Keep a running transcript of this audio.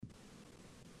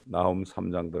나홈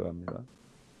 3장 들어갑니다.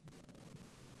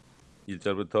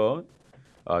 1절부터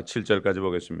 7절까지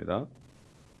보겠습니다.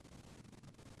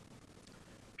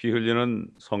 피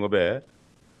흘리는 성읍에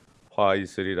화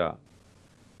있으리라.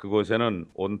 그곳에는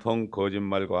온통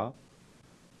거짓말과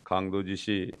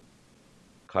강도짓이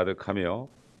가득하며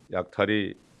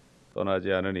약탈이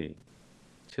떠나지 않으니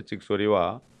채찍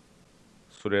소리와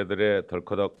수레들의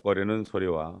덜커덕거리는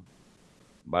소리와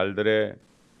말들의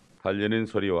달리는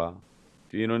소리와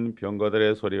뛰는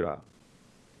병거들의 소리라.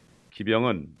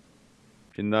 기병은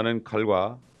빛나는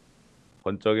칼과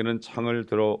번쩍이는 창을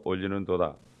들어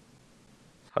올리는도다.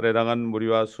 살해당한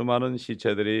무리와 수많은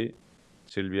시체들이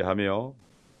질비하며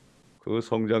그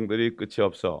성장들이 끝이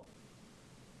없어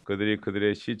그들이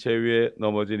그들의 시체 위에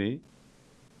넘어지니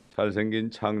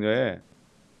잘생긴 창녀의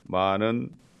많은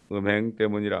음행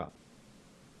때문이라.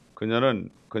 그녀는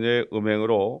그녀의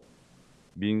음행으로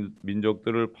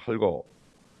민족들을 팔고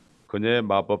그녀의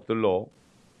마법들로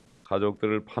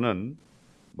가족들을 파는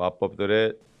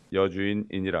마법들의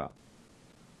여주인이니라.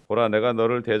 보라, 내가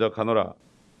너를 대적하노라.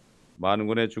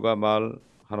 만군의 주가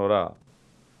말하노라.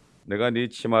 내가 네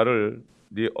치마를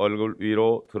네 얼굴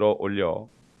위로 들어 올려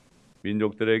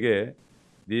민족들에게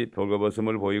네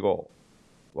벌거벗음을 보이고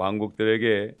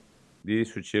왕국들에게 네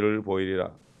수치를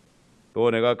보이리라. 또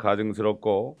내가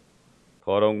가증스럽고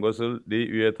더러운 것을 네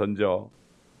위에 던져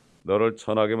너를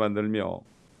천하게 만들며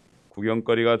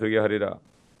구경거리가 되게 하리라.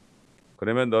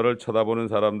 그러면 너를 쳐다보는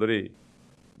사람들이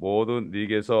모두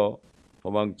네게서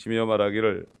도망치며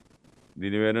말하기를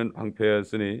니느웨는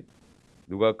황폐하였으니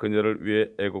누가 그녀를 위해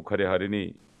애국하려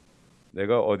하리니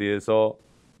내가 어디에서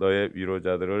너의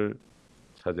위로자들을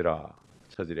찾으랴.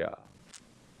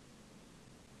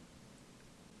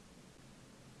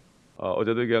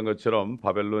 어제도 얘기한 것처럼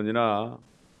바벨론이나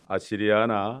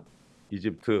아시리아나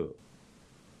이집트,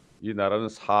 이 나라는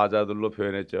사자들로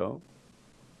표현했죠.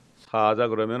 사자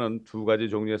그러면은 두 가지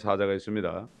종류의 사자가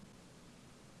있습니다.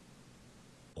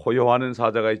 포효하는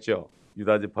사자가 있죠.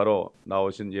 유다 지파로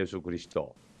나오신 예수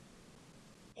그리스도.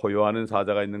 포효하는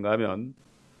사자가 있는가 하면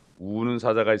우는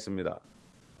사자가 있습니다.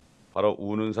 바로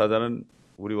우는 사자는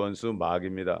우리 원수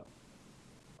마귀입니다.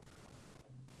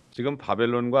 지금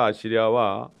바벨론과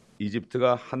아시리아와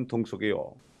이집트가 한 통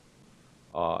속이요.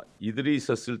 이들이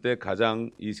있었을 때 가장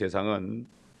이 세상은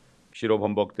피로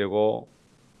범벅되고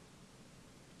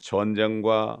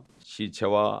전쟁과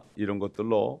시체와 이런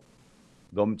것들로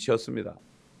넘치었습니다.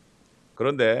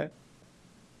 그런데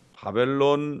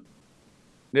바벨론에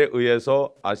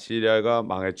의해서 아시리아가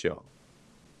망했죠.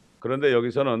 그런데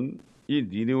여기서는 이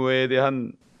니느웨에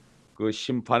대한 그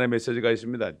심판의 메시지가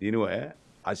있습니다. 니느웨,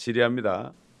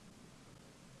 아시리아입니다.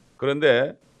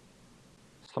 그런데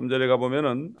 3절에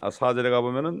가보면은 4절에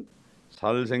가보면은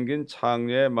잘생긴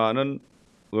창녀의 많은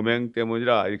음행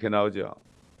때문이라 이렇게 나오죠.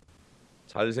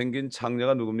 잘생긴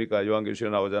창녀가 누굽니까?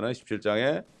 요한계시록에 나오잖아요.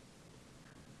 17장에.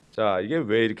 자, 이게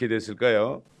왜 이렇게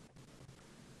됐을까요?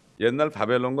 옛날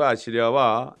바벨론과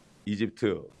아시리아와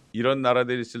이집트 이런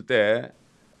나라들이 있을 때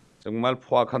정말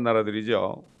포악한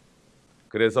나라들이죠.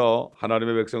 그래서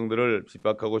하나님의 백성들을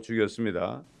핍박하고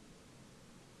죽였습니다.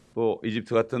 또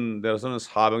이집트 같은 데서는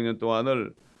 400년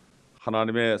동안을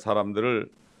하나님의 사람들을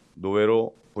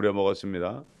노예로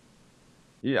부려먹었습니다.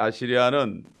 이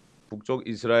아시리아는 북쪽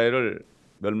이스라엘을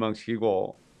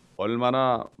멸망시키고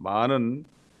얼마나 많은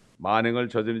만행을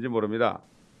저지른지 모릅니다.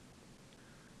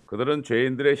 그들은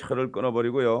죄인들의 혀를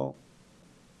끊어버리고요.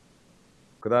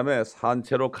 그 다음에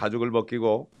산채로 가죽을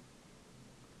벗기고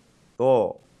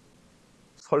또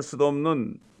설 수도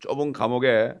없는 좁은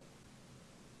감옥에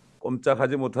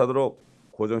꼼짝하지 못하도록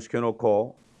고정시켜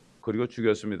놓고 그리고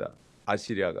죽였습니다.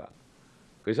 아시리아가.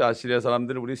 그래서 아시리아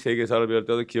사람들이 우리 세계사를 배울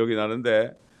때도 기억이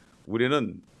나는데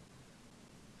우리는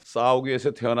싸우기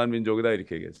위해서 태어난 민족이다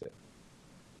이렇게 얘기했어요.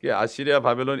 아시리아,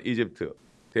 바벨론, 이집트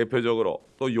대표적으로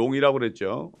또 용이라고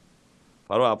그랬죠.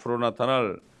 바로 앞으로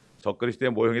나타날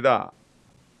적그리스도의 모형이다.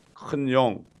 큰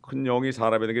용이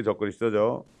사람이 된 게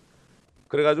적그리스도죠.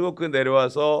 그래가지고 그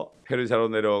내려와서 페르시아로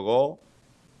내려오고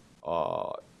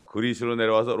그리스로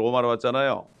내려와서 로마로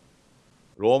왔잖아요.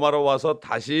 로마로 와서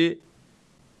다시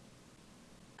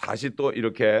또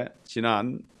이렇게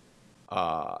지난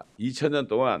 2000년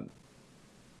동안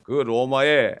그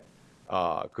로마의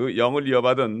그 영을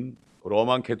이어받은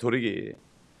로만 캐토릭이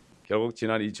결국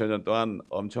지난 2000년 동안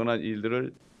엄청난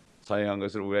일들을 사행한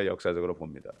것을 우리가 역사적으로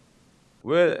봅니다.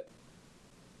 왜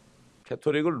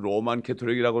캐토릭을 로만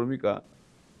캐토릭이라고 그럽니까?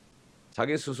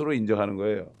 자기 스스로 인정하는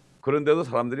거예요. 그런데도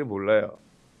사람들이 몰라요.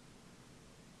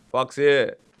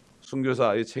 박스의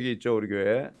순교사 이 책이 있죠, 우리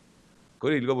교회에.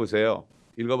 그걸 읽어보세요.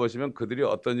 읽어보시면 그들이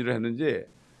어떤 일을 했는지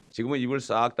지금은 입을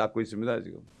싹 닫고 있습니다.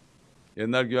 지금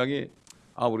옛날 교황이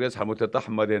우리가 잘못했다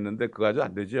한마디 했는데 그거 가지고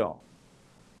안 되죠.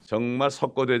 정말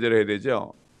석고대죄를 해야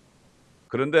되죠.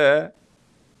 그런데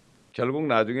결국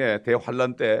나중에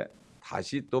대환란 때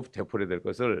다시 또 되풀이될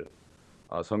것을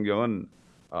성경은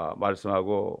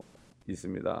말씀하고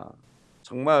있습니다.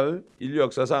 정말 인류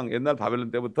역사상 옛날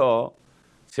바벨론 때부터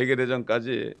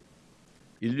세계대전까지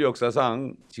인류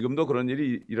역사상 지금도 그런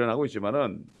일이 일어나고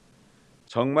있지만은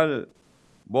정말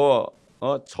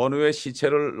전후의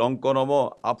시체를 넘고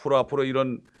넘어 앞으로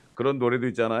이런 그런 노래도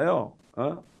있잖아요.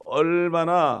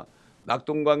 얼마나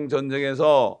낙동강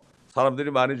전쟁에서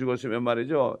사람들이 많이 죽었으면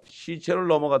말이죠. 시체를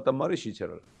넘어갔단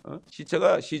말이에요.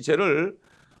 시체를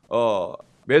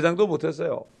매장도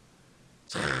못했어요.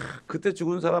 참 그때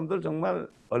죽은 사람들 정말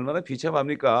얼마나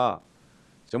비참합니까?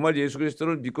 정말 예수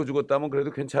그리스도를 믿고 죽었다면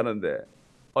그래도 괜찮은데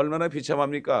얼마나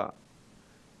비참합니까?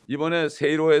 이번에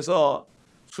세이로에서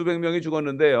수백 명이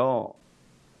죽었는데요.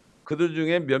 그들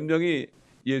중에 몇 명이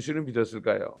예수를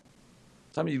믿었을까요?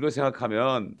 참 이거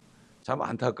생각하면 참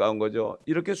안타까운 거죠.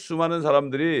 이렇게 수많은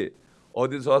사람들이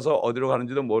어디서 와서 어디로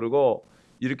가는지도 모르고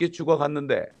이렇게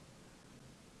죽어갔는데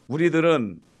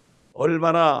우리들은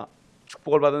얼마나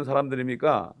축복을 받은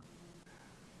사람들입니까?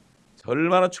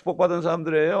 얼마나 축복받은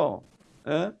사람들이에요.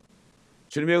 에?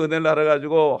 주님의 은혜를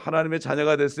알아가지고 하나님의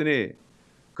자녀가 됐으니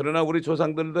그러나 우리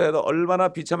조상들도 해도 얼마나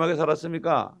비참하게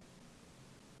살았습니까?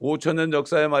 5,000년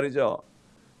역사에 말이죠.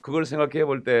 그걸 생각해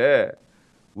볼 때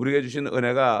우리에게 주신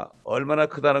은혜가 얼마나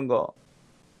크다는 거,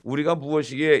 우리가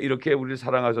무엇이기에 이렇게 우리를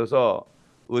사랑하셔서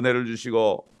은혜를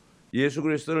주시고 예수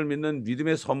그리스도를 믿는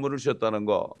믿음의 선물을 주셨다는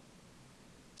거,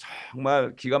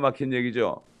 정말 기가 막힌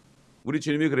얘기죠. 우리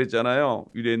주님이 그랬잖아요.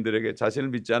 유대인들에게, 자신을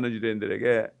믿지 않는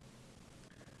유대인들에게,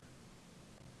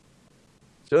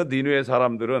 저 니느웨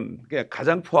사람들은 그냥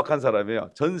가장 포악한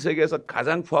사람이에요. 전 세계에서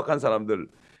가장 포악한 사람들,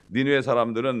 니느웨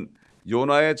사람들은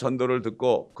요나의 전도를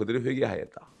듣고 그들이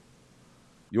회개하였다.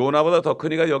 요나보다 더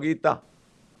큰 이가 여기 있다.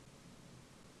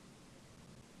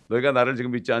 너희가 나를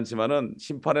지금 믿지 않지만은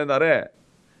심판의 날에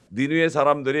니느웨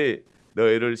사람들이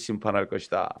너희를 심판할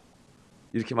것이다.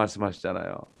 이렇게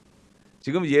말씀하시잖아요.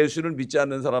 지금 예수를 믿지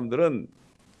않는 사람들은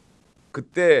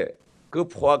그때 그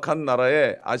포악한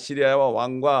나라의 아시리아와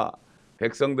왕과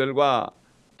백성들과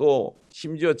또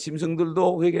심지어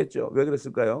짐승들도 회개했죠. 왜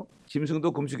그랬을까요?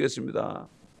 짐승도 금식했습니다.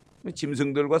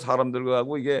 짐승들과 사람들과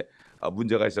하고 이게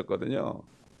문제가 있었거든요.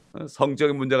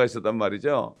 성적인 문제가 있었단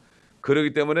말이죠.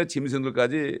 그렇기 때문에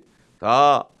짐승들까지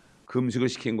다 금식을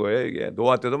시킨 거예요. 이게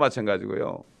노아 때도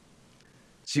마찬가지고요.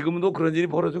 지금도 그런 일이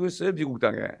벌어지고 있어요. 미국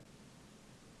땅에.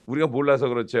 우리가 몰라서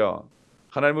그렇죠.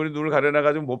 하나님 우리 눈을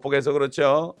가려놔가지고 못 보게 해서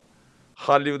그렇죠.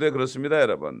 할리우드에 그렇습니다,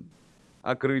 여러분.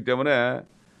 그렇기 때문에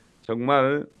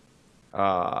정말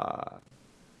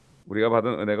우리가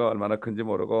받은 은혜가 얼마나 큰지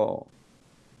모르고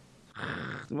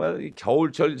정말 이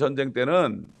겨울철 전쟁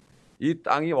때는 이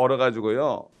땅이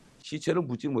얼어가지고요 시체를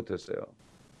묻지를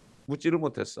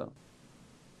못했어.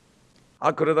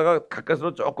 그러다가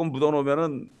가까스로 조금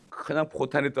묻어놓으면은 그냥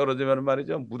포탄이 떨어지면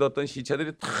말이죠, 묻었던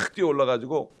시체들이 탁 뛰어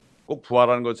올라가지고 꼭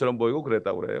부활하는 것처럼 보이고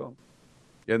그랬다고 그래요.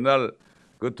 옛날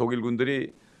그 독일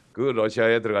군들이 그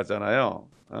러시아에 들어갔잖아요.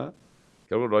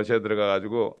 결국 러시아에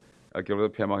들어가가지고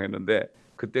결국 패망했는데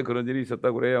그때 그런 일이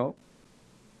있었다고 그래요.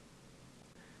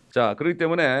 자, 그렇기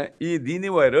때문에 이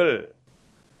니느웨를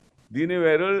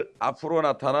앞으로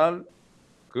나타날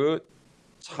그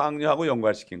창녀하고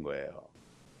연관시킨 거예요.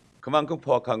 그만큼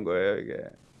포악한 거예요, 이게.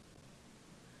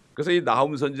 그래서 이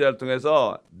나훔 선지자를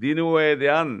통해서 니느웨에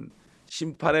대한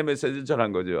심판의 메시지를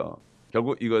전한 거죠.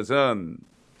 결국 이것은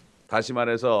다시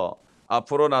말해서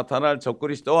앞으로 나타날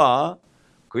적그리스도와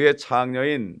그의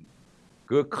창녀인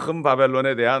그 큰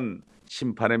바벨론에 대한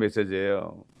심판의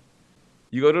메시지예요.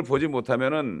 이거를 보지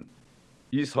못하면은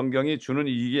이 성경이 주는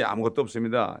이익이 아무것도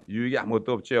없습니다. 유익이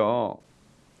아무것도 없죠.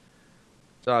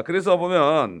 자, 그래서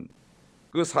보면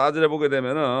그 4절에 보게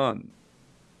되면은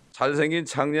잘생긴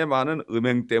창녀의 많은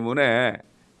음행 때문에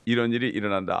이런 일이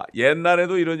일어난다.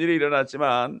 옛날에도 이런 일이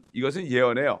일어났지만 이것은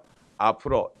예언이에요.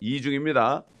 앞으로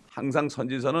이중입니다. 항상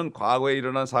선지서는 과거에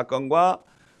일어난 사건과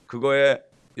그거에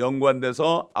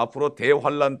연관돼서 앞으로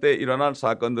대환란 때 일어날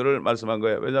사건들을 말씀한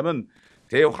거예요. 왜냐하면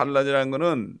대환란이라는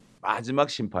것은 마지막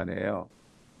심판이에요.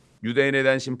 유대인에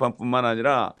대한 심판뿐만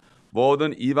아니라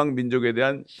모든 이방 민족에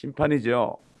대한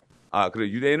심판이죠.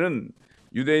 그리고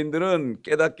유대인들은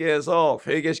깨닫게 해서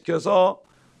회개시켜서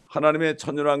하나님의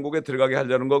천년왕국에 들어가게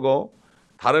하려는 거고,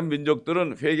 다른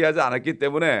민족들은 회개하지 않았기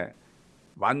때문에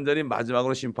완전히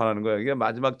마지막으로 심판하는 거예요. 이게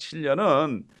마지막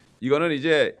 7년은 이거는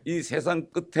이제 이 세상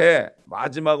끝에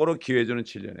마지막으로 기회 주는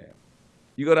 7년이에요.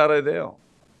 이걸 알아야 돼요.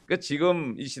 그러니까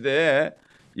지금 이 시대에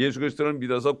예수 그리스도를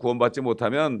믿어서 구원받지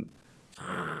못하면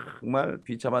정말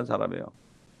비참한 사람이에요.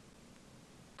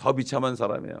 더 비참한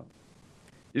사람이에요.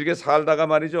 이렇게 살다가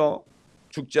말이죠,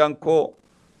 죽지 않고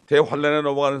대환란에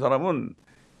넘어가는 사람은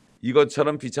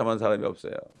이것처럼 비참한 사람이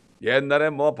없어요. 옛날에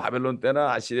뭐 바벨론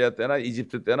때나 아시리아 때나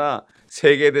이집트 때나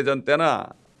세계대전 때나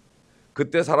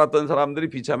그때 살았던 사람들이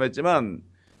비참했지만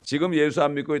지금 예수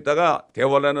안 믿고 있다가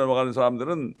대환란에 넘어가는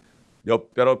사람들은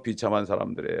몇 배로 비참한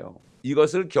사람들이에요.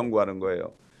 이것을 경고하는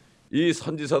거예요. 이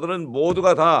선지서들은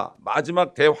모두가 다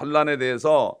마지막 대환란에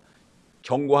대해서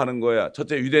경고하는 거예요.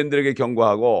 첫째, 유대인들에게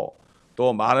경고하고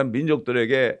또 많은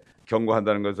민족들에게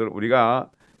경고한다는 것을 우리가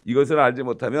이것을 알지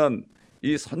못하면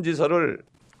이 선지서를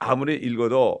아무리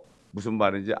읽어도 무슨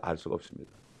말인지 알 수가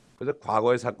없습니다. 그래서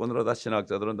과거의 사건으로 다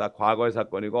신학자들은 다 과거의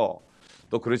사건이고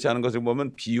또 그렇지 않은 것을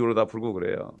보면 비유로 다 풀고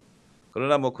그래요.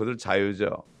 그러나 뭐 그들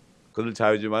자유죠. 그들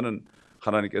자유지만은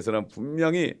하나님께서는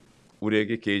분명히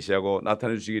우리에게 계시하고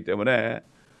나타내 주시기 때문에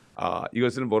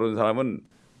이것을 모르는 사람은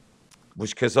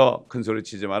무식해서 큰 소리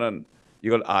치지만은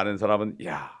이걸 아는 사람은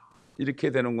야, 이렇게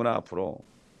되는구나, 앞으로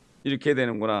이렇게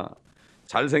되는구나,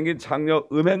 잘생긴 장녀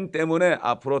음행 때문에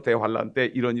앞으로 대환란 때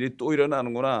이런 일이 또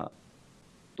일어나는구나,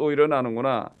 또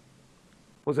일어나는구나.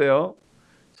 보세요,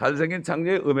 잘생긴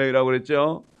장녀의 음행이라고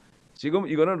그랬죠. 지금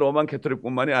이거는 로만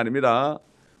캐토릭뿐만이 아닙니다.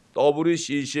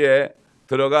 WCC에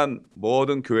들어간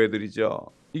모든 교회들이죠.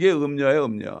 이게 음녀예요,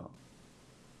 음녀.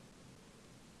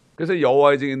 그래서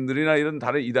여호와의 증인들이나 이런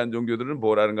다른 이단 종교들은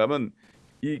뭐라는가 하면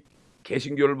이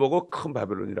개신교를 보고 큰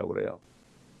바벨론이라고 그래요.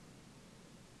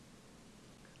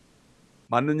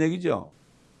 맞는 얘기죠.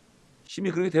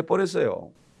 힘이 그렇게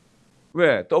돼버렸어요.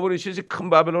 왜? WCC 큰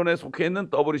바벨론에 속해 있는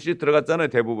WCC 들어갔잖아요,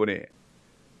 대부분이.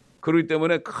 그렇기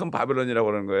때문에 큰 바벨론이라고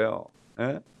그러는 거예요.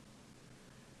 예?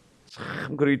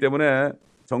 참 그렇기 때문에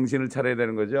정신을 차려야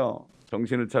되는 거죠.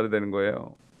 정신을 차려야 되는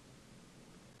거예요.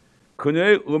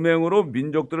 그녀의 음행으로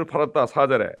민족들을 팔았다.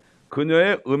 4절에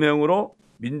그녀의 음행으로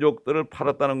민족들을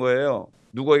팔았다는 거예요.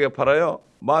 누구에게 팔아요?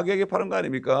 마귀에게 파는 거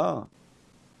아닙니까?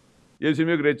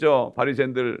 예수님이 그랬죠.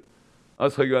 바리새인들,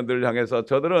 서기관들을 향해서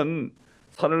저들은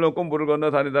산을 넘고 물을 건너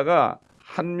다니다가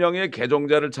한 명의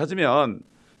개종자를 찾으면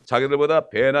자기들보다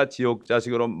배나 지옥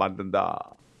자식으로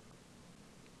만든다.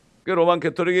 그 로만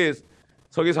캐토릭이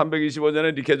서기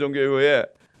 325년에 니케 종교회에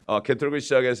캐토릭을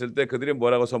시작했을 때 그들이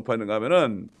뭐라고 선포했는가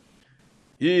하면은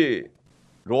이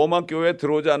로마 교회에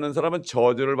들어오지 않는 사람은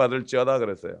저주를 받을지어다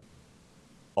그랬어요.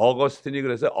 어거스틴이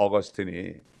그랬어요.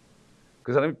 어거스틴이.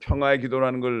 그 사람이 평화의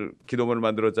기도라는 걸 기도문을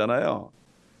만들었잖아요.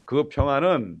 그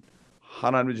평화는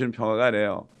하나님이 주는 평화가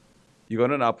아니에요.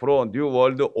 이거는 앞으로 뉴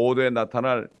월드 오더에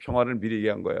나타날 평화를 미리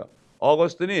얘기한 거예요.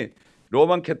 어거스틴이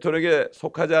로만 캐토릭에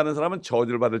속하지 않은 사람은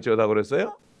저주를 받을지어다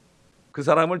그랬어요. 그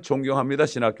사람을 존경합니다.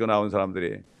 신학교 나온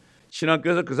사람들이.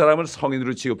 신학교에서 그 사람을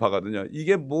성인으로 취급하거든요.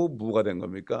 이게 뭐가 된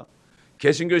겁니까?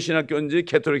 개신교 신학교인지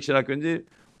캐토릭 신학교인지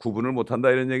구분을 못한다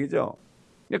이런 얘기죠.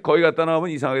 거기 갔다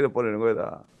나오면 이상하게 돼버리는 거예요.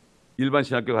 다. 일반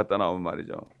신학교 갔다 나오면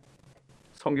말이죠.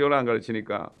 성경을 안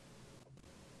가르치니까.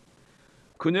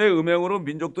 그녀의 음행으로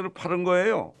민족들을 파는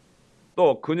거예요.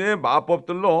 또 그녀의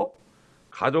마법들로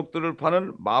가족들을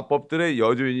파는 마법들의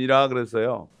여주인이라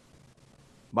그랬어요.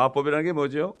 마법이라는 게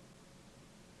뭐죠?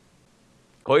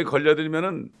 거기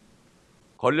걸려들면은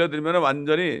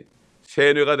완전히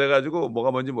세뇌가 돼가지고 뭐가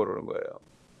뭔지 모르는 거예요.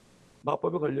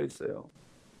 마법에 걸려 있어요.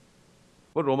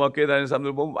 뭐 로마 교회 다니는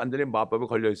사람들 보면 완전히 마법에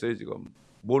걸려 있어요. 지금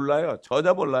몰라요.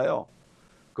 저자 몰라요.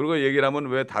 그리고 얘기를 하면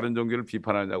왜 다른 종교를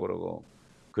비판하냐고 그러고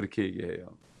그렇게 얘기해요.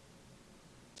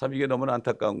 참 이게 너무나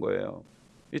안타까운 거예요.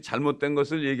 이 잘못된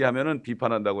것을 얘기하면은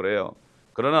비판한다고 그래요.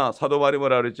 그러나 사도 바울이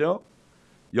뭐라 그랬죠?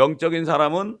 영적인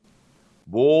사람은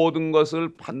모든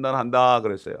것을 판단한다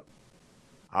그랬어요.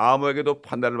 아무에게도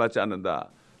판단을 받지 않는다.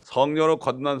 성령으로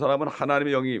거듭난 사람은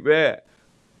하나님의 영이 왜?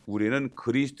 우리는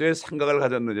그리스도의 생각을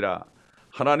가졌느니라.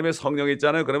 하나님의 성령이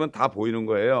있잖아요. 그러면 다 보이는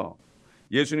거예요.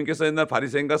 예수님께서 옛날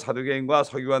바리새인과 사두개인과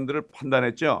서기관들을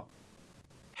판단했죠.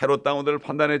 헤롯 당원들을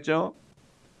판단했죠.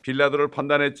 빌라도를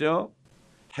판단했죠.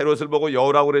 헤롯을 보고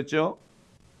여우라고 그랬죠.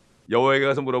 여우에게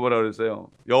가서 물어보라 그랬어요.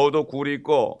 여우도 굴이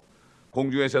있고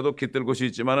공중의 새도 깃들 곳이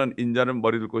있지만은 인자는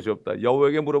머리 들 곳이 없다.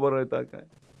 여우에게 물어보라 그랬다니까요.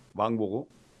 왕 보고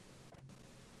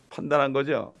판단한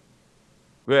거죠.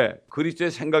 왜?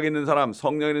 그리스도의 생각이 있는 사람,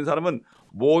 성령 있는 사람은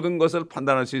모든 것을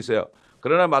판단할 수 있어요.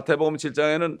 그러나 마태복음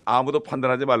 7장에는 아무도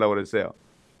판단하지 말라고 그랬어요.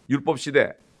 율법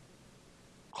시대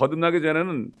거듭나기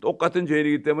전에는 똑같은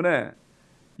죄인이기 때문에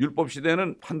율법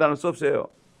시대에는 판단할 수 없어요.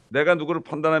 내가 누구를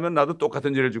판단하면 나도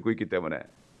똑같은 죄를 짓고 있기 때문에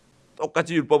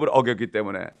똑같이 율법을 어겼기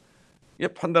때문에 이게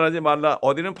판단하지 말라.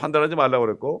 어디는 판단하지 말라고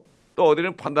그랬고 또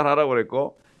어디는 판단하라고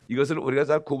그랬고 이것을 우리가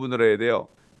잘 구분을 해야 돼요.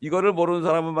 이거를 모르는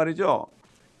사람은 말이죠.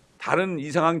 다른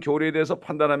이상한 교리에 대해서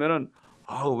판단하면은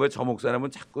왜 저 목사님은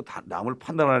자꾸 남을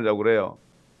판단하려고 그래요.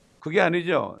 그게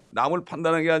아니죠. 남을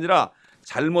판단하는 게 아니라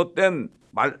잘못된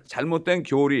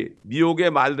교리,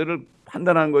 미혹의 말들을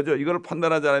판단하는 거죠. 이걸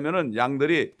판단하지 않으면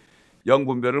양들이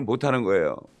영분별을 못하는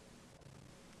거예요.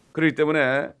 그렇기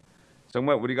때문에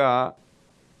정말 우리가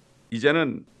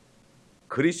이제는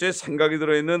그리스도의 생각이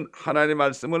들어있는 하나님의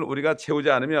말씀을 우리가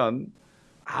채우지 않으면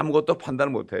아무것도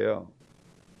판단을 못해요.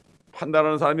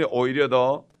 판단하는 사람이 오히려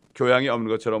더 교양이 없는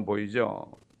것처럼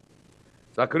보이죠.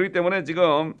 자, 그렇기 때문에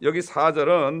지금 여기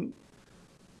 4절은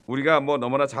우리가 뭐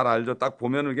너무나 잘 알죠. 딱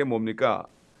보면 이게 뭡니까?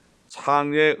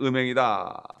 창녀의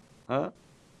음행이다.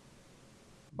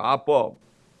 마법,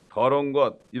 더러운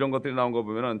것, 이런 것들이 나온 거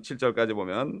보면은 7절까지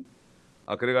보면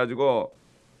그래가지고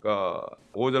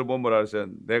 5절 보면 뭐라 그랬어요?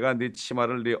 내가 네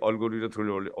치마를 네 얼굴 위로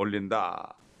들어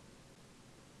올린다.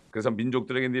 그래서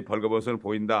민족들에게 네 벌거벗음을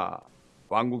보인다.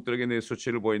 왕국들에게 네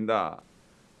수치를 보인다.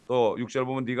 또 6절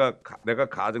보면 내가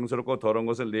가증스럽고 더러운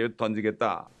것을 내어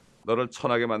던지겠다. 너를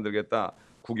천하게 만들겠다.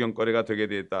 구경거리가 되게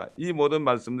되었다. 이 모든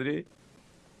말씀들이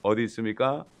어디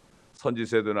있습니까?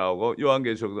 선지서에도 나오고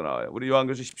요한계시록도 나와요. 우리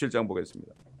요한계시록 17장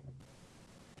보겠습니다.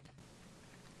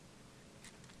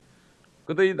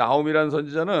 근데 이 나홈이라는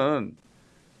선지자는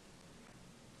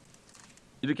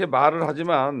이렇게 말을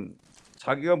하지만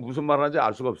자기가 무슨 말을 하는지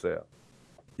알 수가 없어요.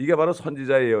 이게 바로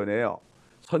선지자의 예언이에요.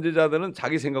 선지자들은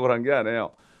자기 생각을 한 게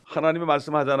아니에요. 하나님의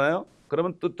말씀하잖아요.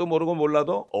 그러면 뜻도 모르고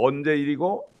몰라도 언제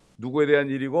일이고 누구에 대한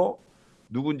일이고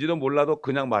누군지도 몰라도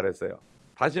그냥 말했어요.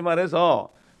 다시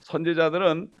말해서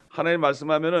선지자들은 하나님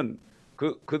말씀하면은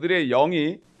그들의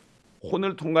영이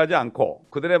혼을 통과하지 않고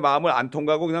그들의 마음을 안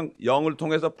통과하고 그냥 영을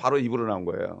통해서 바로 입으로 나온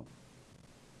거예요.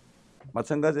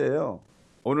 마찬가지예요.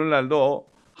 오늘날도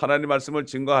하나님 말씀을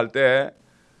증거할 때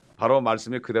바로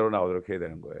말씀이 그대로 나오도록 해야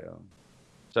되는 거예요.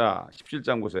 자,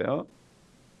 17장 보세요.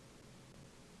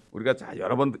 우리가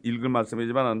여러 번 읽은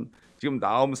말씀이지만 지금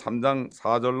나홈 3장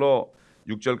 4절로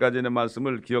 6절까지 있는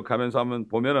말씀을 기억하면서 한번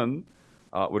보면은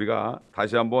우리가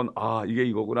다시 한번 이게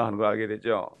이거구나 하는 걸 알게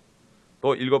되죠.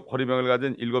 또 7 허리병을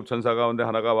가진 7 천사 가운데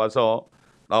하나가 와서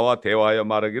나와 대화하여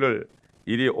말하기를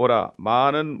이리 오라.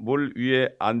 많은 물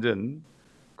위에 앉은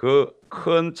그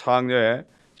큰 창녀의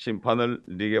심판을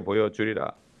네게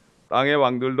보여주리라. 땅의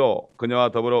왕들도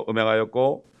그녀와 더불어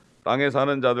음행하였고 땅에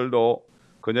사는 자들도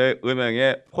그녀의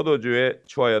음행에 포도주에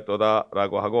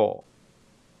취하였도다라고 하고,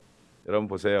 여러분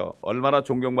보세요. 얼마나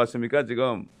존경받습니까?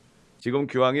 지금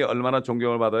교황이 얼마나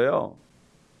존경을 받아요.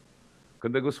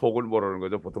 근데 그 속을 모르는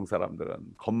거죠. 보통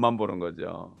사람들은 겉만 보는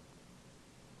거죠.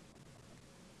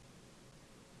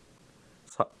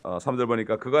 3절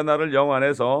보니까 그가 나를 영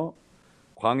안에서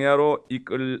광야로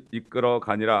이끌어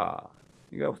가니라.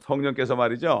 그러니까 성령께서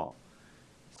말이죠.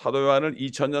 사도 요한을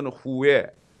 2000년 후에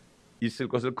있을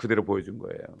것을 그대로 보여준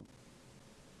거예요.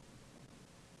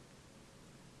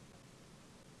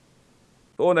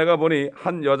 또 내가 보니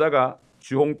한 여자가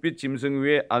주홍빛 짐승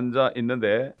위에 앉아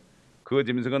있는데 그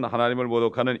짐승은 하나님을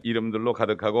모독하는 이름들로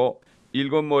가득하고 7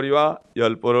 머리와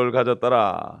 10뿔을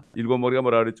가졌더라. 7 머리가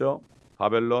뭐라 그랬죠?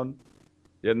 바벨론,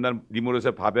 옛날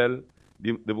니무롯의 바벨,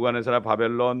 느부갓네살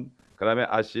바벨론, 그 다음에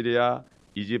아시리아,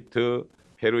 이집트,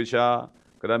 페르시아,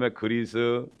 그 다음에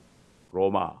그리스,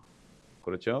 로마.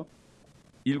 그렇죠?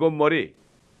 7 머리.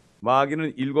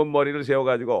 마귀는 7 머리를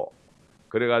세워가지고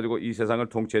그래가지고 이 세상을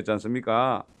통치했지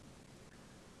않습니까?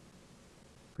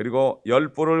 그리고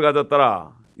 10뿔을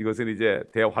가졌더라. 이것은 이제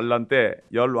대환란 때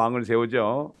 10왕을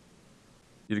세우죠.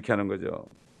 이렇게 하는 거죠.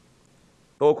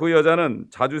 또 그 여자는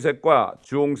자주색과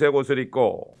주홍색 옷을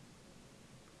입고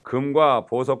금과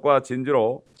보석과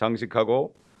진주로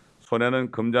장식하고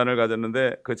손에는 금잔을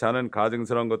가졌는데 그 잔은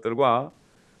가증스러운 것들과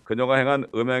그녀가 행한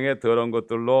음행의 더러운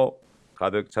것들로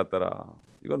가득 찼더라.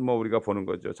 이건 뭐 우리가 보는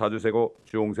거죠. 자주색 옷,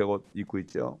 주홍색 옷 입고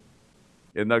있죠.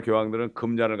 옛날 교황들은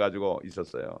금잔을 가지고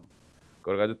있었어요.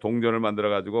 그걸 가지고 동전을 만들어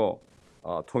가지고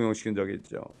통용시킨 적이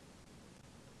있죠.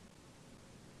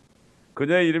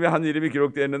 그녀의 이름에 한 이름이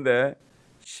기록되어 있는데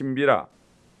신비라,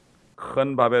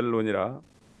 큰 바벨론이라,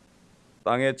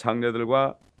 땅의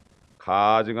장녀들과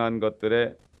가증한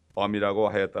것들의 엄이라고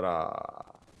하였더라.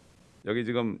 여기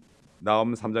지금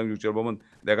나홈 3장 6절 보면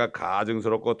내가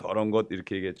가증스럽고 더러운 것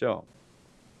이렇게 얘기했죠.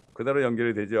 그대로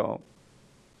연결이 되죠.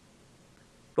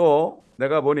 또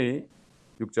내가 보니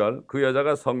 6절 그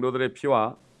여자가 성도들의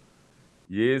피와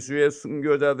예수의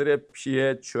순교자들의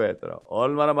피에 취하였더라.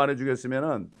 얼마나 많이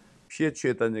죽였으면은 피에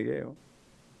취했다는 얘기예요.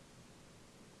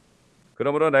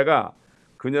 그러므로 내가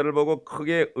그녀를 보고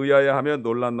크게 의아해하며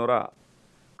놀랐노라.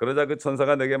 그러자 그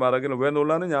천사가 내게 말하기를 왜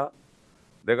놀라느냐?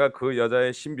 내가 그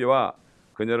여자의 신비와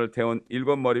그녀를 태운 7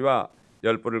 머리와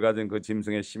 10뿔을 가진 그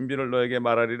짐승의 신비를 너에게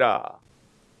말하리라.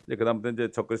 이제 그다음부터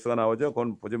이제 적글수가 나오죠.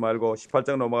 그건 보지 말고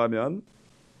 18장 넘어가면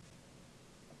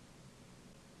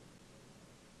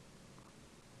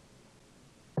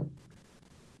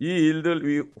이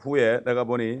일들 후에 내가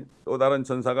보니 또 다른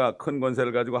전사가 큰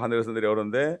권세를 가지고 하늘에서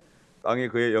내려오는데 땅이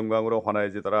그의 영광으로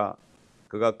환하여지더라.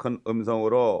 그가 큰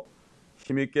음성으로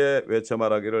힘있게 외쳐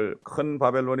말하기를 큰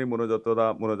바벨론이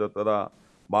무너졌도다 무너졌도다.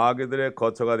 마귀들의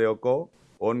거처가 되었고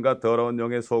온갖 더러운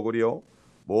영의 소굴이요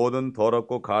모든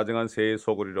더럽고 가증한 새의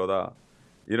소굴이로다.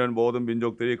 이런 모든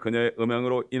민족들이 그녀의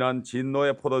음행으로 인한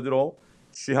진노의 포도주로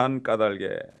취한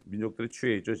까닭에. 민족들이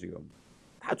취해 있죠. 지금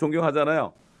다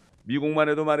존경하잖아요. 미국만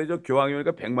해도 말이죠. 교황이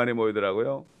오니까 100만이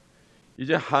모이더라고요.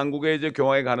 이제 한국에 이제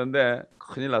교황이 가는데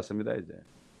큰일 났습니다. 이제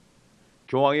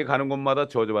교황이 가는 곳마다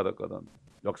저주받았거든.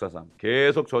 역사상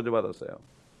계속 저주받았어요.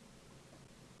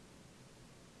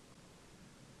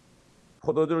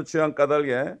 포도주를 취한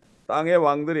까닭에 땅의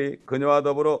왕들이 그녀와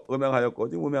더불어 음행하였고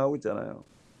지금 음행하고 있잖아요.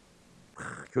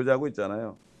 교제하고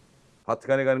있잖아요.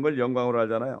 바티칸에 가는 걸 영광으로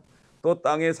알잖아요. 또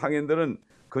땅의 상인들은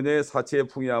그녀의 사치에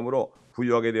풍요함으로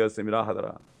부유하게 되었음이라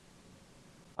하더라.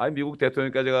 아니 미국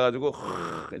대통령까지 가가지고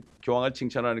교황을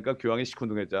칭찬하니까 교황이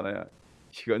시큰둥했잖아요.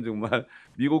 이건 정말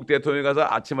미국 대통령이 가서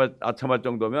아첨할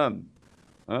정도면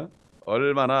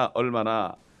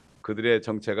얼마나 그들의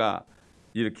정체가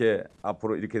이렇게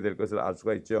앞으로 이렇게 될 것을 알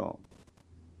수가 있죠.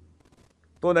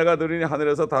 또 내가 들으니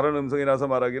하늘에서 다른 음성이 나서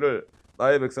말하기를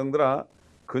나의 백성들아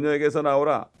그녀에게서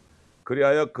나오라.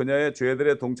 그리하여 그녀의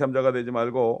죄들의 동참자가 되지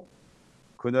말고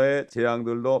그녀의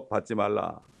재앙들도 받지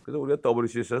말라. 그래서 우리가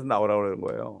WCC에서 나오라고 그러는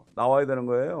거예요. 나와야 되는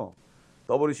거예요.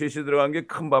 WCC 들어간 게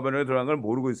큰 바벨론에 들어간 걸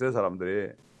모르고 있어요.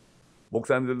 사람들이.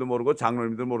 목사님들도 모르고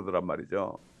장로님들도 모르더란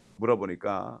말이죠.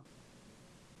 물어보니까.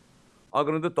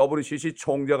 그런데 WCC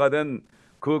총재가 된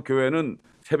그 교회는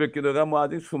새벽 기도가 뭐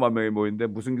아직 수만 명이 모이는데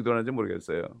무슨 기도를 하는지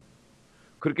모르겠어요.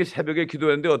 그렇게 새벽에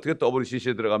기도했는데 어떻게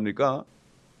WCC에 들어갑니까?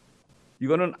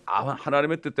 이거는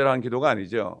하나님의 뜻대로 한 기도가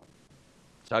아니죠.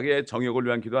 자기의 정욕을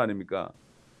위한 기도 아닙니까?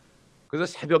 그래서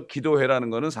새벽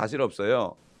기도회라는 거는 사실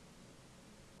없어요.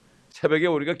 새벽에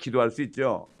우리가 기도할 수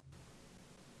있죠.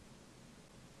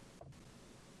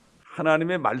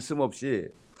 하나님의 말씀 없이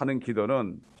하는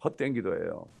기도는 헛된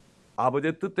기도예요.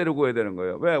 아버지의 뜻대로 구해야 되는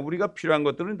거예요. 왜? 우리가 필요한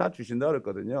것들은 다 주신다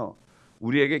그랬거든요.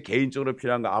 우리에게 개인적으로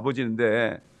필요한 거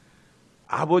아버지인데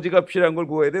아버지가 필요한 걸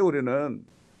구해야 돼요. 우리는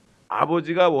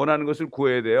아버지가 원하는 것을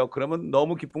구해야 돼요. 그러면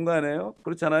너무 기쁜 거 아니에요?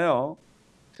 그렇잖아요.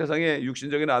 세상에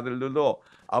육신적인 아들들도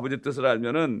아버지 뜻을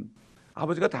알면은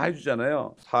아버지가 다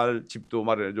해주잖아요. 살 집도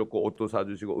마련해줬고 옷도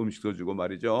사주시고 음식도 주고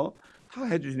말이죠. 다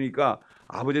해주시니까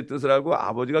아버지 뜻을 알고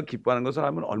아버지가 기뻐하는 것을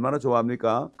하면 얼마나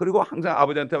좋아합니까? 그리고 항상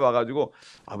아버지한테 와가지고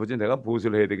아버지 내가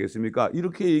무엇을 해야 되겠습니까?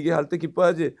 이렇게 얘기할 때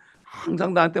기뻐하지.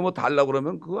 항상 나한테 뭐 달라고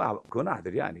그러면 그건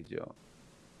아들이 아니죠.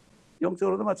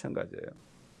 영적으로도 마찬가지예요.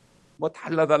 뭐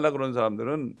달라 그런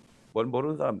사람들은 뭘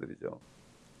모르는 사람들이죠.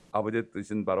 아버지의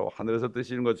뜻은 바로 하늘에서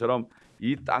뜻이 있는 것처럼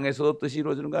이 땅에서도 뜻이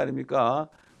이루어지는 거 아닙니까?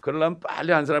 그러려면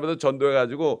빨리 한 사람이라도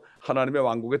전도해가지고 하나님의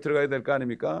왕국에 들어가야 될 거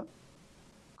아닙니까?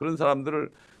 그런 사람들을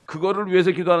그거를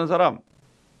위해서 기도하는 사람,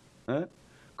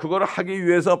 그거를 하기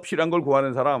위해서 필요한 걸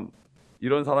구하는 사람,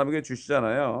 이런 사람에게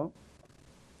주시잖아요.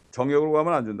 정욕을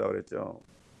구하면 안 준다고 그랬죠.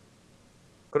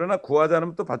 그러나 구하지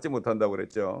않으면 또 받지 못한다고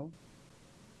그랬죠.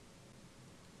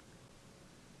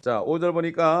 자, 5절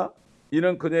보니까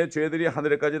이는 그녀의 죄들이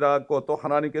하늘에까지 닿았고 또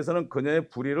하나님께서는 그녀의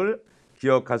불의를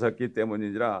기억하셨기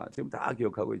때문이니라. 지금 다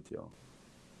기억하고 있죠.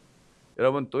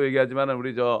 여러분 또 얘기하지만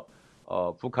우리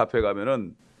북카페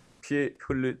가면은 피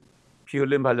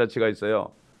흘린 발자취가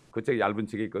있어요. 그 책 얇은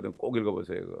책이 있거든. 꼭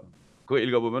읽어보세요. 그거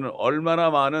읽어보면 얼마나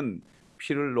많은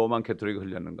피를 로만 캐토릭이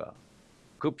흘렸는가.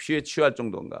 그 피에 취할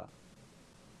정도인가.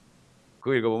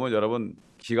 그거 읽어보면 여러분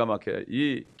기가 막혀요.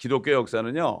 이 기독교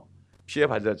역사는요. 피의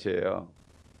발자취예요.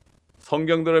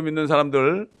 성경들을 믿는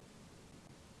사람들,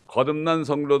 거듭난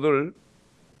성도들이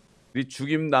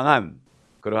죽임당한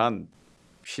그러한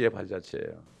피의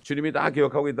발자취예요. 주님이 다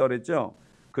기억하고 있다고 그랬죠.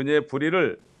 그녀의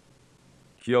불의를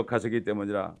기억하시기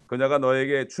때문이라. 그녀가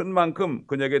너에게 준 만큼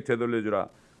그녀에게 되돌려주라.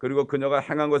 그리고 그녀가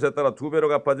행한 것에 따라 2배로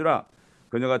갚아주라.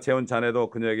 그녀가 채운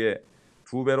잔에도 그녀에게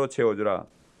 2배로 채워주라.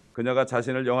 그녀가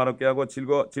자신을 영화롭게 하고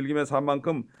즐기며 산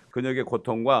만큼 그녀에게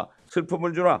고통과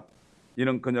슬픔을 주라.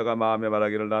 이는 그녀가 마음에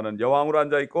말하기를 나는 여왕으로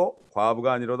앉아있고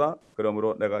과부가 아니로다.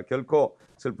 그러므로 내가 결코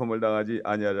슬픔을 당하지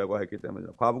아니하려고 했기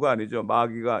때문이다. 과부가 아니죠.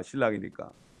 마귀가 신랑이니까.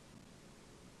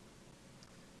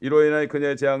 이로 인하여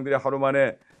그녀의 재앙들이 하루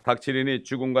만에 닥치리니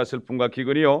죽음과 슬픔과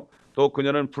기근이요 또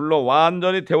그녀는 불로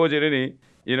완전히 태워지리니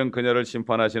이는 그녀를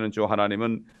심판하시는 주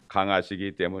하나님은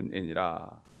강하시기 때문이니라.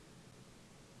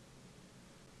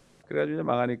 그래가지고 이제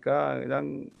망하니까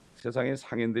그냥 세상에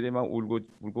상인들이 막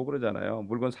울고 그러잖아요.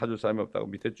 물건 사줄 사람이 없다고.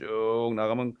 밑에 쭉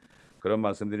나가면 그런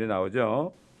말씀들이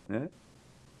나오죠. 네?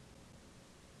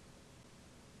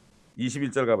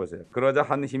 21절 가보세요. 그러자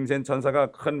한 힘센 천사가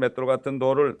큰 맷돌 같은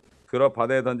돌을 들어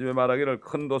바다에 던지며 말하기를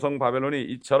큰 도성 바벨론이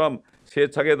이처럼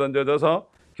세차게 던져져서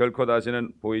결코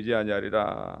다시는 보이지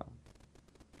아니하리라.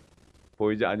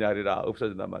 보이지 아니하리라.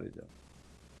 없어진단 말이죠.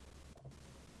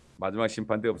 마지막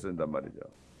심판 때 없어진단 말이죠.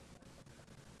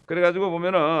 그래가지고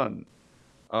보면은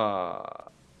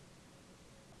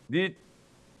네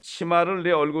치마를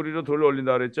내 얼굴 위로 돌려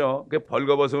올린다 그랬죠. 그게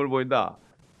벌거벗음을 보인다.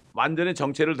 완전히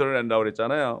정체를 드러낸다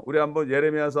그랬잖아요. 우리 한번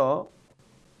예레미야서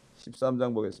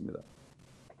 13장 보겠습니다.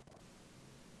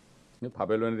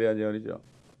 바벨론에 대한 예언이죠.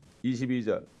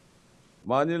 22절.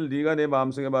 만일 네가 내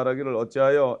마음속에 말하기를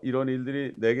어찌하여 이런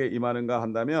일들이 내게 임하는가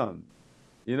한다면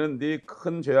이는 네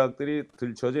큰 죄악들이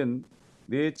들춰진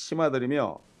네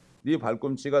치마들이며 네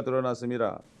발꿈치가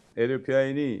드러났음이라.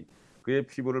 에르피아인이 그의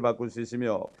피부를 바꿀 수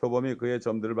있으며 표범이 그의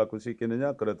점들을 바꿀 수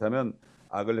있겠느냐? 그렇다면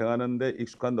악을 행하는 데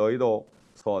익숙한 너희도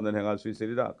선을 행할 수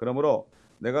있으리라. 그러므로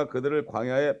내가 그들을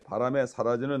광야의 바람에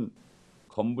사라지는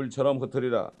검불처럼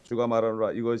흩으리라. 주가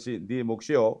말하노라. 이것이 네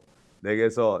몫이요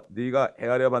내게서 네가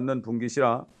행하려 받는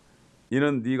분깃이라.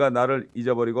 이는 네가 나를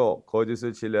잊어버리고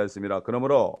거짓을 신뢰했음이라.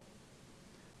 그러므로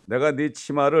내가 네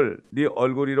치마를 네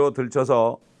얼굴 위로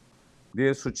들쳐서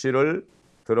네 수치를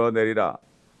드러내리라.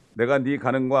 내가 네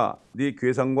가능과 네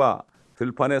괴성과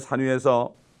들판의 산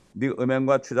위에서 네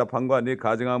음행과 추잡함과 네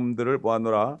가증함들을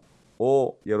보았노라.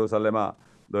 오 예루살렘아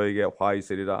너에게 화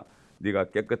있으리라. 네가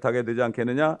깨끗하게 되지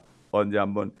않겠느냐? 언제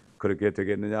한번 그렇게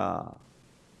되겠느냐?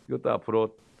 이것도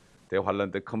앞으로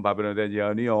대환란 때 큰 바벨론에 대한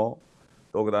예언이요.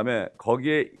 또 그 다음에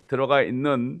거기에 들어가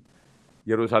있는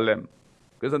예루살렘.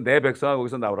 그래서 내 백성아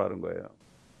거기서 나오라는 거예요.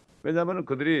 왜냐하면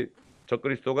그들이 저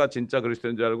그리스도가 진짜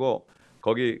그리스도인 줄 알고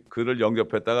거기 그를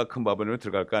영접했다가 큰 바벨론에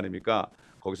들어갈 거 아닙니까?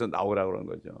 거기서 나오라고 그러는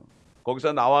거죠.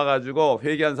 거기서 나와가지고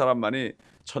회개한 사람만이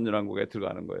천년왕국에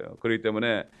들어가는 거예요. 그렇기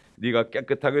때문에 네가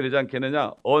깨끗하게 되지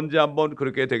않겠느냐? 언제 한번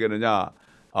그렇게 되겠느냐?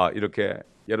 이렇게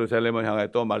예루살렘을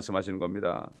향해 또 말씀하시는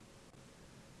겁니다.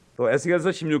 또 에스겔서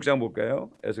 16장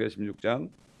볼까요? 에스겔 16장.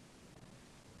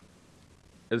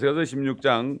 에스겔서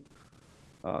 16장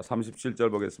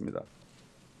 37절 보겠습니다.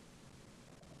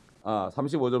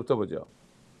 35절부터 보죠.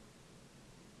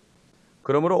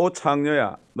 그러므로 오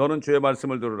창녀야 너는 주의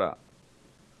말씀을 들으라.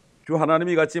 주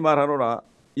하나님이 같이 말하노라.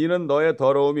 이는 너의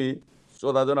더러움이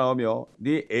쏟아져 나오며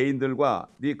네 애인들과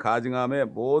네 가증함의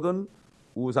모든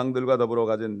우상들과 더불어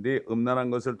가진 네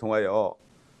음란한 것을 통하여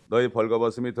너의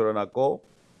벌거벗음이 드러났고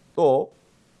또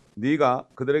네가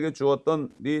그들에게 주었던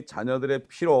네 자녀들의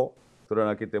피로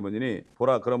드러났기 때문이니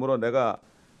보라 그러므로 내가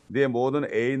네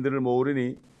모든 애인들을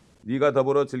모으리니 네가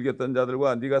더불어 즐겼던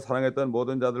자들과 네가 사랑했던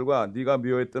모든 자들과 네가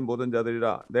미워했던 모든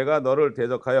자들이라. 내가 너를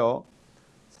대적하여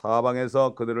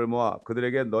사방에서 그들을 모아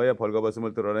그들에게 너의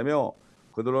벌거벗음을 드러내며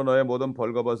그들로 너의 모든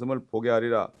벌거벗음을 보게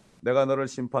하리라. 내가 너를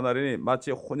심판하리니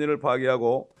마치 혼인을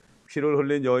파기하고 피를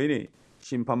흘린 여인이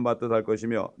심판받듯 할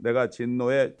것이며 내가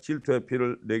진노의 질투의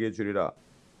피를 내게 주리라.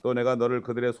 또 내가 너를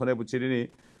그들의 손에 붙이리니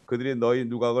그들이 너희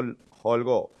누각을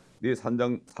헐고 네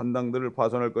산당들을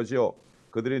파손할 것이요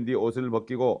그들이 네 옷을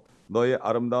벗기고 너의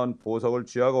아름다운 보석을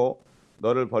취하고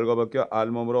너를 벌거벗겨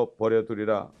알몸으로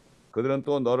버려두리라. 그들은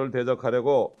또 너를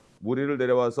대적하려고 무리를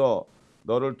내려와서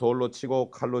너를 돌로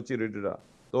치고 칼로 찌르리라.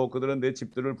 또 그들은 내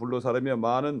집들을 불로 사르며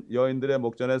많은 여인들의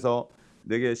목전에서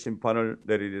내게 심판을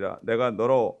내리리라. 내가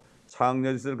너로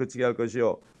창녀짓을 그치게 할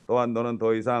것이요 또한 너는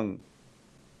더 이상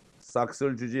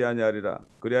싹을 주지 아니하리라.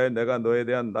 그리하여 내가 너에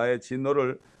대한 나의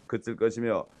진노를 그칠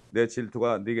것이며 내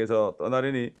질투가 네게서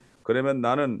떠나리니 그러면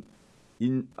나는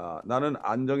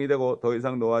안정이 되고 더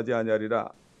이상 노하지 아니하리라.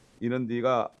 이는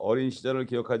네가 어린 시절을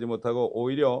기억하지 못하고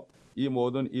오히려 이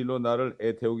모든 일로 나를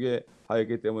애태우게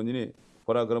하였기 때문이니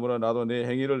보라 그러므로 나도 네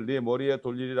행위를 네 머리에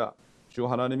돌리리라. 주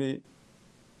하나님이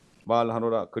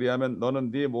말하노라. 그리하면 너는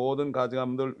네 모든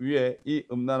가증함들 위에 이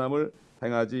음란함을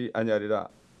행하지 아니하리라.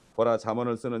 보라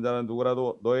잠언을 쓰는 자는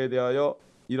누구라도 너에 대하여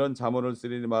이런 잠언을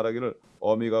쓰리니 말하기를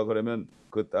어미가 그러면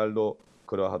그 딸도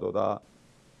그러하도다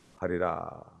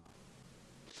하리라.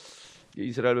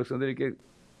 이스라엘 백성들이 이렇게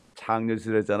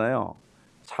창녀짓을 했잖아요.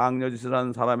 창녀짓을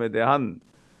한 사람에 대한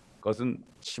것은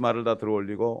치마를 다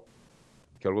들어올리고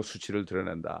결국 수치를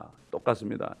드러낸다.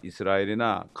 똑같습니다.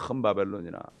 이스라엘이나 큰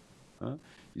바벨론이나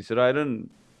이스라엘은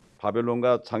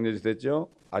바벨론과 창녀짓 했죠.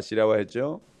 아시리아와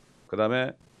했죠. 그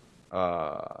다음에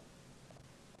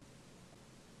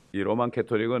이 로만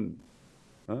캐토릭은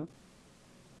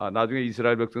나중에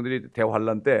이스라엘 백성들이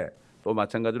대환란 때 또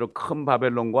마찬가지로 큰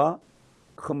바벨론과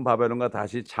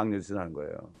다시 창녀짓을 하는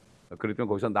거예요. 그랬더니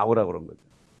거기서 나오라 그런 거죠.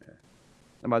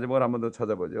 마지막으로 한 번 더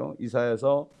찾아보죠.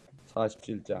 이사야서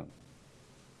 47장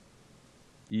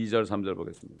 2절 3절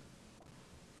보겠습니다.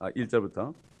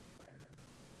 1절부터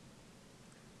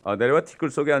내려와 티끌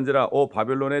속에 앉으라. 오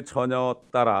바벨론의 처녀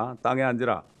따라 땅에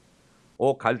앉으라.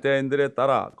 오 갈대인들의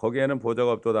따라 거기에는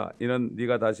보좌가 없도다. 이는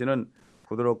네가 다시는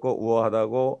부드럽고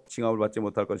우아하다고 칭함을 받지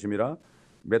못할 것임이라.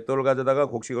 맷돌을 가져다가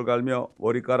곡식을 갈며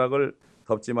머리카락을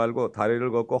덮지 말고 다리를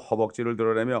걷고 허벅지를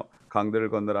드러내며 강들을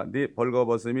건너라. 네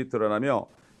벌거벗음이 드러나며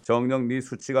정녕 네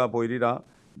수치가 보이리라.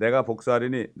 내가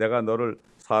복수하리니 내가 너를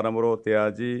사람으로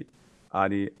대하지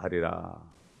아니하리라.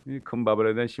 이 큰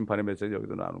바벨에 대한 심판의 메시지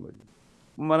여기도 나오는 거죠.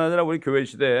 뿐만 아니라 우리 교회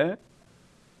시대에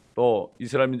또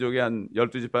이스라엘 민족의 한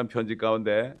 12지파 편지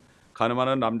가운데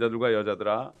가늠하는 남자들과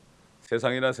여자들아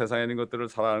세상이나 세상에 있는 것들을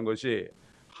사랑하는 것이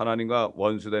하나님과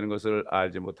원수되는 것을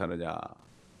알지 못하느냐.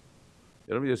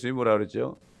 여러분 예수님이 뭐라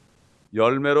그랬죠?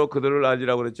 열매로 그들을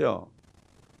알리라고 그랬죠.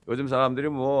 요즘 사람들이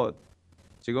뭐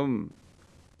지금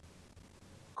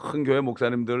큰 교회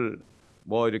목사님들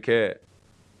뭐 이렇게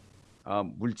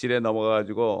물질에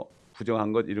넘어가가지고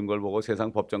부정한 것 이런 걸 보고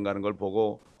세상 법정 가는 걸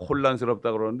보고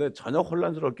혼란스럽다 그러는데 전혀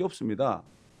혼란스러울 게 없습니다.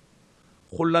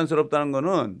 혼란스럽다는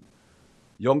거는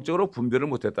영적으로 분별을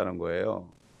못했다는 거예요.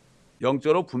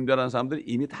 영적으로 분별한 사람들이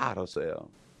이미 다 알았어요.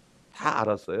 다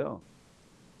알았어요.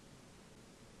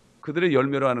 그들의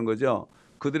열매로 하는 거죠.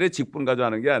 그들의 직분 가지고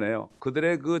하는 게 아니에요.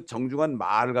 그들의 그 정중한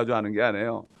말을 가지고 하는 게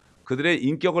아니에요. 그들의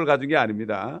인격을 가진 게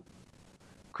아닙니다.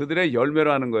 그들의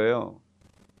열매로 하는 거예요.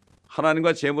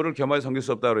 하나님과 재물을 겸하여 섬길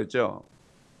수 없다고 그랬죠.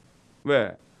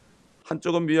 왜?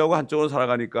 한쪽은 미워하고 한쪽은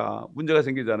살아가니까 문제가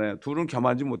생기잖아요. 둘은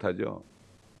겸하지 못하죠.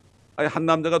 아니, 한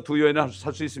남자가 두 여인을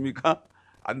살 수 있습니까?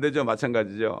 안 되죠.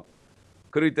 마찬가지죠.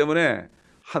 그렇기 때문에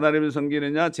하나님을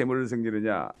섬기느냐 재물을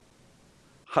섬기느냐,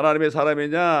 하나님의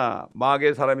사람이냐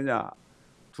마귀의 사람이냐,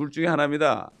 둘 중에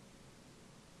하나입니다.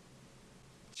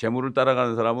 재물을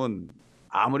따라가는 사람은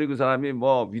아무리 그 사람이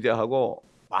뭐 위대하고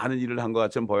많은 일을 한 것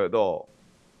같처럼 보여도,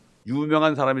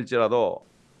 유명한 사람일지라도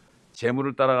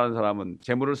재물을 따라가는 사람은,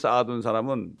 재물을 쌓아둔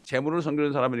사람은, 재물을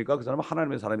섬기는 사람이니까 그 사람은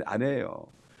하나님의 사람이 아니에요.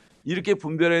 이렇게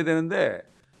분별해야 되는데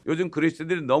요즘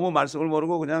그리스도들이 너무 말씀을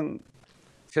모르고 그냥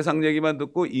세상 얘기만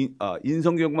듣고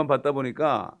인성교육만 받다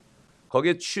보니까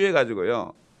거기에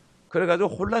취해가지고요. 그래가지고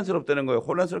혼란스럽다는 거예요.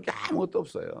 혼란스러울 게 아무것도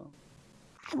없어요.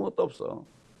 아무것도 없어.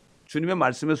 주님의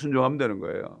말씀에 순종하면 되는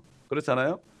거예요.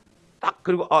 그렇잖아요. 딱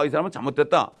그리고 이 사람은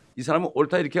잘못됐다, 이 사람은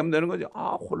옳다, 이렇게 하면 되는 거죠.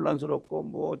 혼란스럽고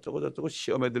뭐 어쩌고 저쩌고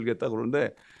시험에 들겠다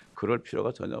그러는데 그럴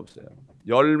필요가 전혀 없어요.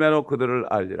 열매로 그들을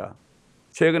알리라.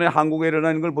 최근에 한국에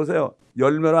일어나는 걸 보세요.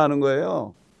 열매로 하는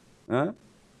거예요. 에?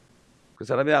 그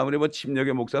사람이 아무리 뭐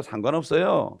침략의 목사가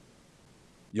상관없어요.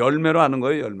 열매로 하는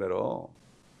거예요. 열매로.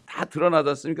 다 드러나지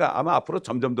않습니까? 아마 앞으로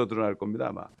점점 더 드러날 겁니다.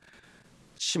 아마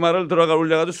치마를 들어가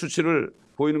올려가지고 수치를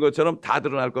보이는 것처럼 다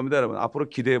드러날 겁니다. 여러분 앞으로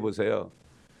기대해 보세요.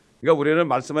 그러니까 우리는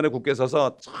말씀 안에 굳게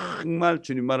서서 정말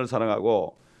주님만을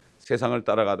사랑하고 세상을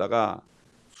따라가다가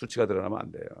수치가 드러나면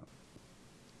안 돼요.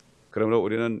 그러므로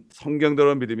우리는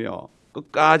성경대로 믿으며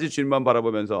끝까지 주님만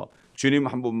바라보면서 주님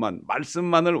한 분만,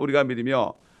 말씀만을 우리가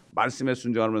믿으며 말씀에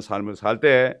순종하는 삶을 살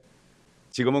때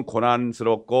지금은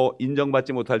고난스럽고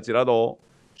인정받지 못할지라도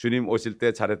주님 오실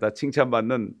때 잘했다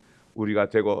칭찬받는 우리가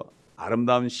되고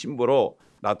아름다운 신부로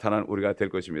나타난 우리가 될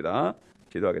것입니다.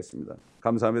 기도하겠습니다.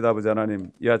 감사합니다. 아버지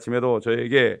하나님, 이 아침에도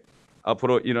저에게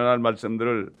앞으로 일어날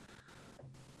말씀들을,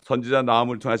 선지자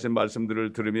나훔을 통하신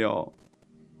말씀들을 들으며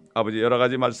아버지 여러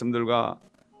가지 말씀들과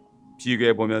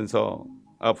비교해 보면서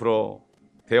앞으로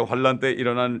대환란 때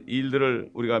일어난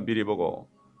일들을 우리가 미리 보고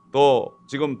또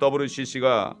지금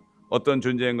WCC가 어떤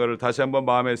존재인가를 다시 한번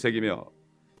마음에 새기며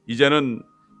이제는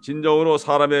진정으로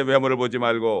사람의 외모를 보지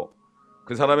말고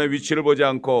그 사람의 위치를 보지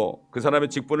않고 그 사람의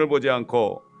직분을 보지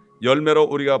않고 열매로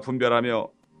우리가 분별하며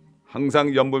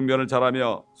항상 연분별을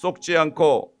잘하며 속지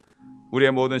않고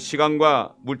우리의 모든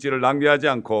시간과 물질을 낭비하지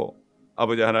않고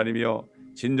아버지 하나님이여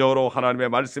진정으로 하나님의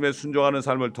말씀에 순종하는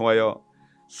삶을 통하여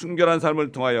순결한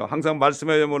삶을 통하여 항상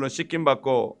말씀의 외모로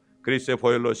씻김받고 그리스도의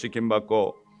보혈로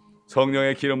씻김받고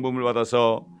성령의 기름 부음을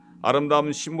받아서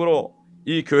아름다운 신부로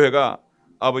이 교회가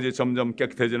아버지 점점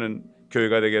깨끗해지는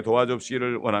교회가 되게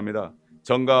도와주시기를 원합니다.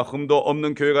 정과 흠도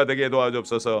없는 교회가 되게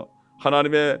도와주옵소서.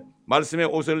 하나님의 말씀의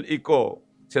옷을 입고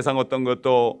세상 어떤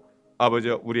것도 아버지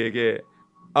우리에게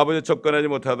아버지 접근하지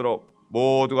못하도록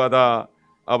모두가 다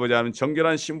아버지 하는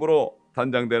정결한 신부로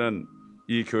단장되는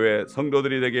이 교회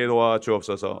성도들이 되게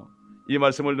도와주옵소서. 이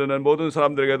말씀을 듣는 모든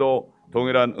사람들에게도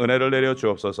동일한 은혜를 내려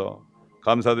주옵소서.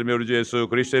 감사드리며 우리 주 예수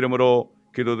그리스도 이름으로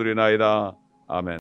기도드리나이다. 아멘.